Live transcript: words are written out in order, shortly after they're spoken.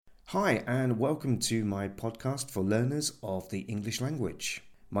Hi, and welcome to my podcast for learners of the English language.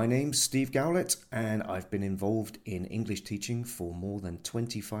 My name's Steve Gowlett, and I've been involved in English teaching for more than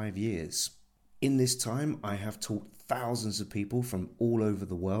 25 years. In this time, I have taught thousands of people from all over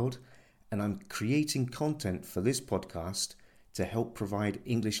the world, and I'm creating content for this podcast to help provide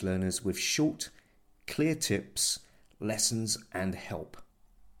English learners with short, clear tips, lessons, and help.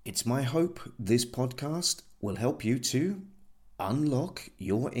 It's my hope this podcast will help you to unlock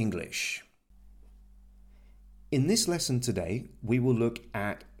your English. In this lesson today, we will look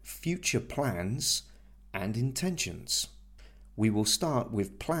at future plans and intentions. We will start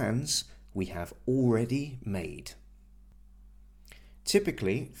with plans we have already made.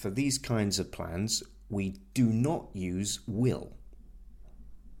 Typically, for these kinds of plans, we do not use will.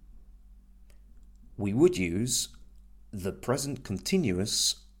 We would use the present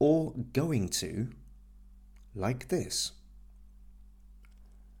continuous or going to, like this.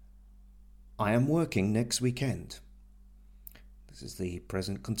 I am working next weekend. This is the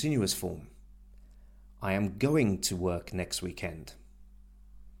present continuous form. I am going to work next weekend.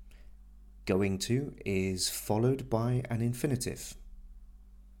 Going to is followed by an infinitive.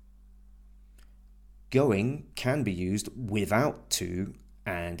 Going can be used without to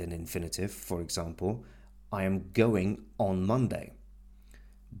and an infinitive. For example, I am going on Monday.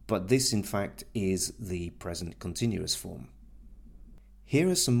 But this, in fact, is the present continuous form. Here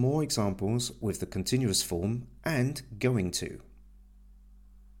are some more examples with the continuous form and going to.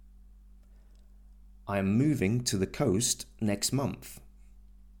 I am moving to the coast next month.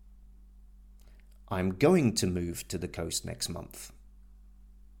 I am going to move to the coast next month.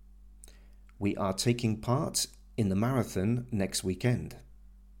 We are taking part in the marathon next weekend.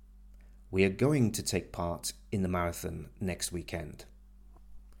 We are going to take part in the marathon next weekend.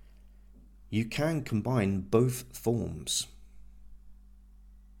 You can combine both forms.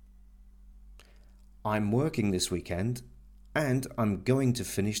 I'm working this weekend and I'm going to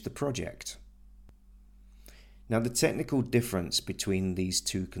finish the project. Now, the technical difference between these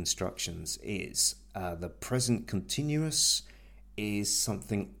two constructions is the present continuous is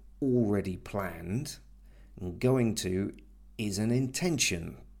something already planned, and going to is an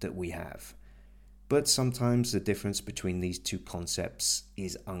intention that we have. But sometimes the difference between these two concepts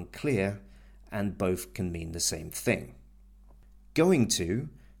is unclear and both can mean the same thing. Going to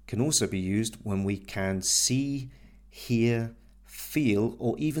can also be used when we can see, hear, feel,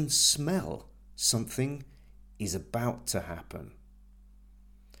 or even smell something is about to happen.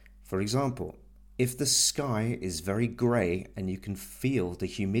 For example, if the sky is very grey and you can feel the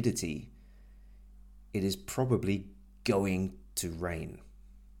humidity, it is probably going to rain.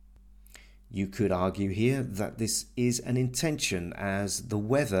 You could argue here that this is an intention as the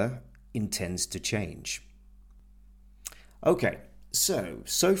weather intends to change. Okay.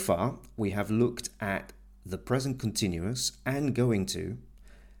 So far we have looked at the present continuous and going to,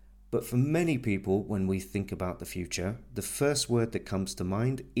 but for many people when we think about the future, the first word that comes to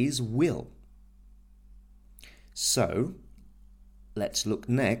mind is will. So let's look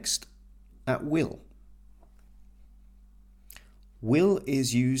next at will. Will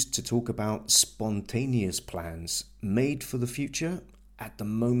is used to talk about spontaneous plans made for the future at the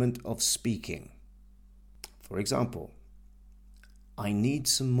moment of speaking. For example, I need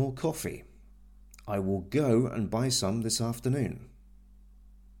some more coffee. I will go and buy some this afternoon.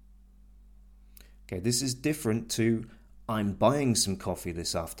 Okay, this is different to I'm buying some coffee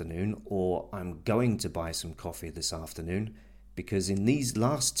this afternoon or I'm going to buy some coffee this afternoon, because in these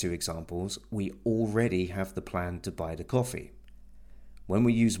last two examples, we already have the plan to buy the coffee. When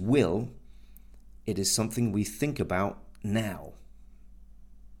we use will, it is something we think about now.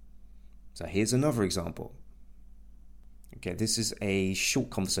 So here's another example. Okay, this is a short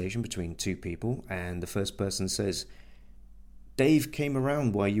conversation between two people, and the first person says, Dave came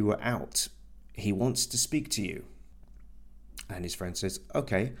around while you were out. He wants to speak to you. And his friend says,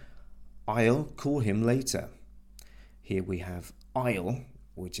 okay, I'll call him later. Here we have I'll,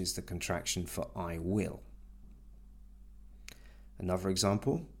 which is the contraction for I will. Another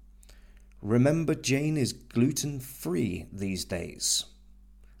example, remember Jane is gluten-free these days.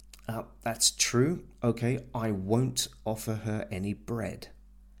 That's true. Okay, I won't offer her any bread.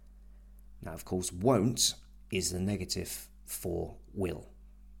 Now, of course, won't is the negative for will.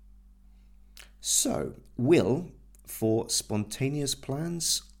 So, will for spontaneous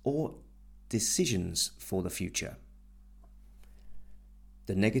plans or decisions for the future.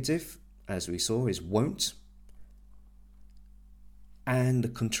 The negative, as we saw, is won't. And the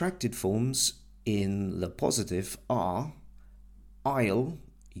contracted forms in the positive are I'll,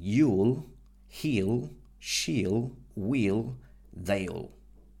 you'll, he'll, she'll, we'll, they'll.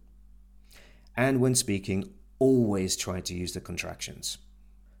 And when speaking, always try to use the contractions.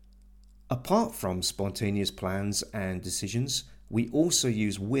 Apart from spontaneous plans and decisions, we also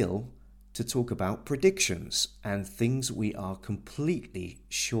use will to talk about predictions and things we are completely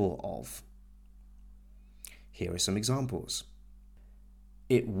sure of. Here are some examples.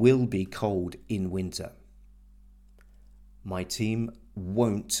 It will be cold in winter. My team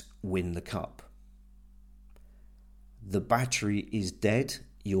won't win the cup. The battery is dead.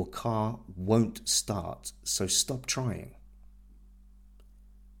 Your car won't start, so stop trying.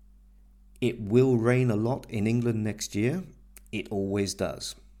 It will rain a lot in England next year. It always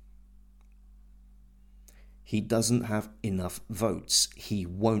does. He doesn't have enough votes. He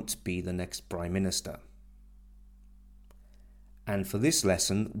won't be the next Prime Minister. And for this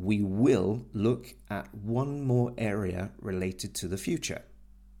lesson, we will look at one more area related to the future.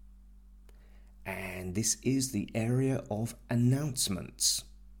 And this is the area of announcements.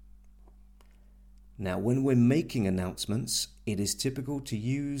 Now, when we're making announcements, it is typical to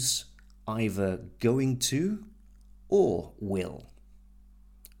use either going to or will.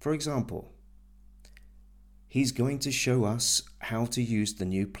 For example, he's going to show us how to use the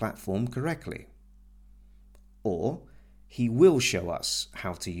new platform correctly. Or, he will show us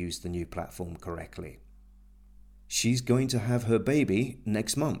how to use the new platform correctly. She's going to have her baby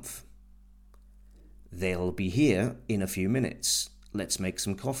next month. They'll be here in a few minutes. Let's make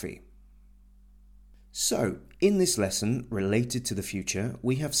some coffee. So, in this lesson related to the future,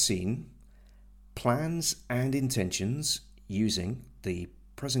 we have seen plans and intentions using the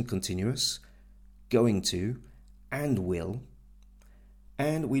present continuous, going to, and will,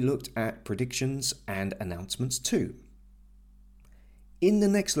 and we looked at predictions and announcements too. In the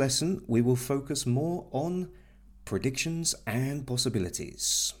next lesson, we will focus more on predictions and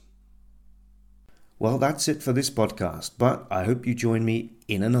possibilities. Well, that's it for this podcast, but I hope you join me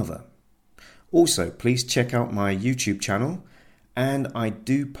in another. Also, please check out my YouTube channel, and I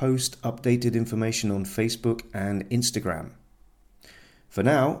do post updated information on Facebook and Instagram. For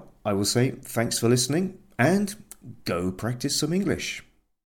now, I will say thanks for listening and go practice some English.